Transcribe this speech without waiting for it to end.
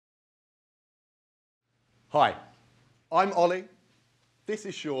Hi, I'm Ollie, this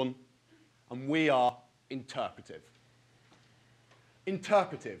is Sean, and we are Interpretive.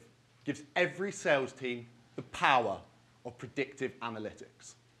 Interpretive gives every sales team the power of predictive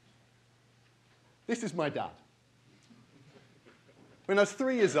analytics. This is my dad. When I was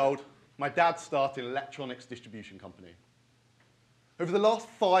 3 years old, my dad started an electronics distribution company. Over the last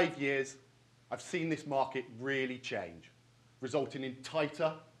 5 years, I've seen this market really change, resulting in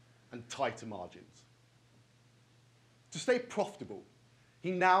tighter and tighter margins. To stay profitable,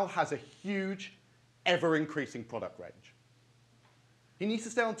 he now has a huge, ever-increasing product range. He needs to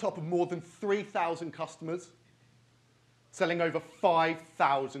stay on top of more than 3,000 customers, selling over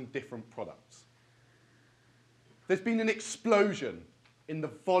 5,000 different products. There's been an explosion in the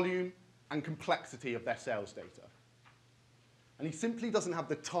volume and complexity of their sales data, and he simply doesn't have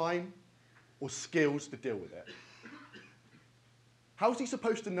the time or skills to deal with it. How is he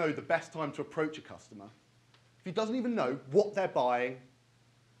supposed to know the best time to approach a customer if he doesn't even know what they're buying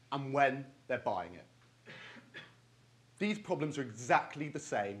and when they're buying it? These problems are exactly the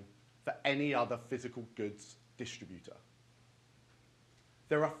same for any other physical goods distributor.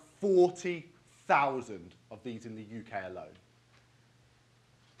 There are 40,000 of these in the UK alone.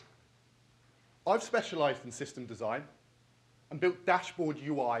 I've specialized in system design and built dashboard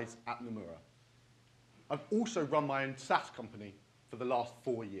UIs at Nomura. I've also run my own SaaS company for the last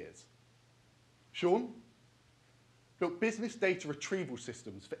 4 years. Sean built business data retrieval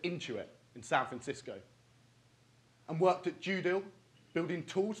systems for Intuit in San Francisco and worked at Judil building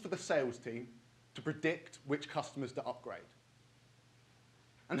tools for the sales team to predict which customers to upgrade.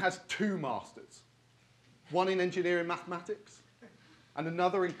 And has 2 masters, one in engineering mathematics and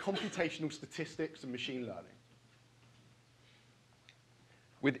another in computational statistics and machine learning.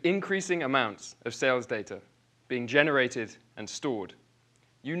 With increasing amounts of sales data being generated and stored,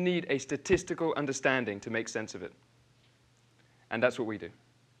 you need a statistical understanding to make sense of it. And that's what we do.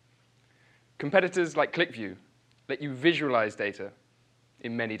 Competitors like ClickView let you visualize data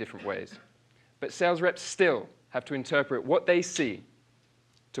in many different ways, but sales reps still have to interpret what they see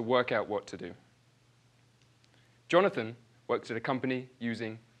to work out what to do. Jonathan works at a company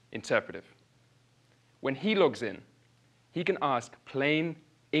using Interpretive. When he logs in, he can ask plain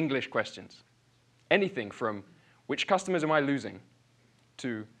English questions. Anything from, which customers am I losing,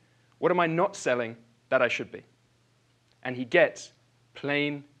 to, what am I not selling that I should be? And he gets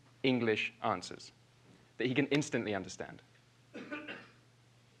plain English answers that he can instantly understand.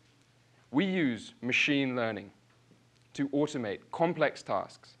 We use machine learning to automate complex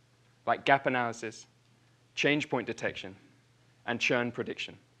tasks like gap analysis, change point detection, and churn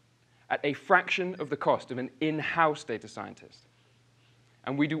prediction at a fraction of the cost of an in-house data scientist.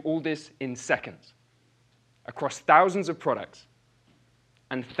 And we do all this in seconds across thousands of products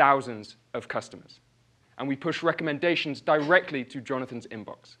and thousands of customers. And we push recommendations directly to Jonathan's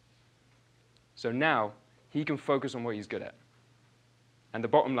inbox. So now he can focus on what he's good at. And the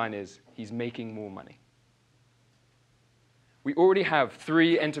bottom line is he's making more money. We already have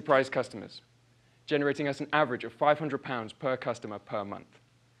 3 enterprise customers, generating us an average of £500 per customer per month.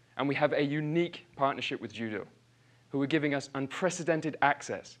 And we have a unique partnership with Judil, who are giving us unprecedented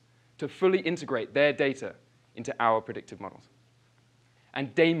access to fully integrate their data into our predictive models.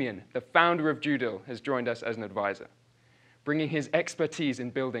 And Damien, the founder of Judil, has joined us as an advisor, bringing his expertise in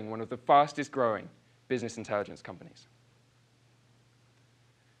building one of the fastest growing business intelligence companies.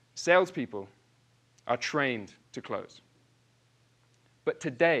 Salespeople are trained to close. But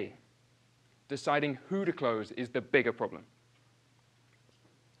today, deciding who to close is the bigger problem.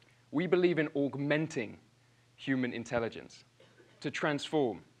 We believe in augmenting human intelligence to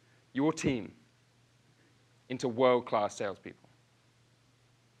transform your team into world-class salespeople.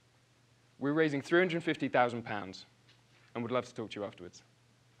 We're raising £350,000 and would love to talk to you afterwards.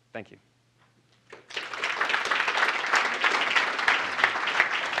 Thank you.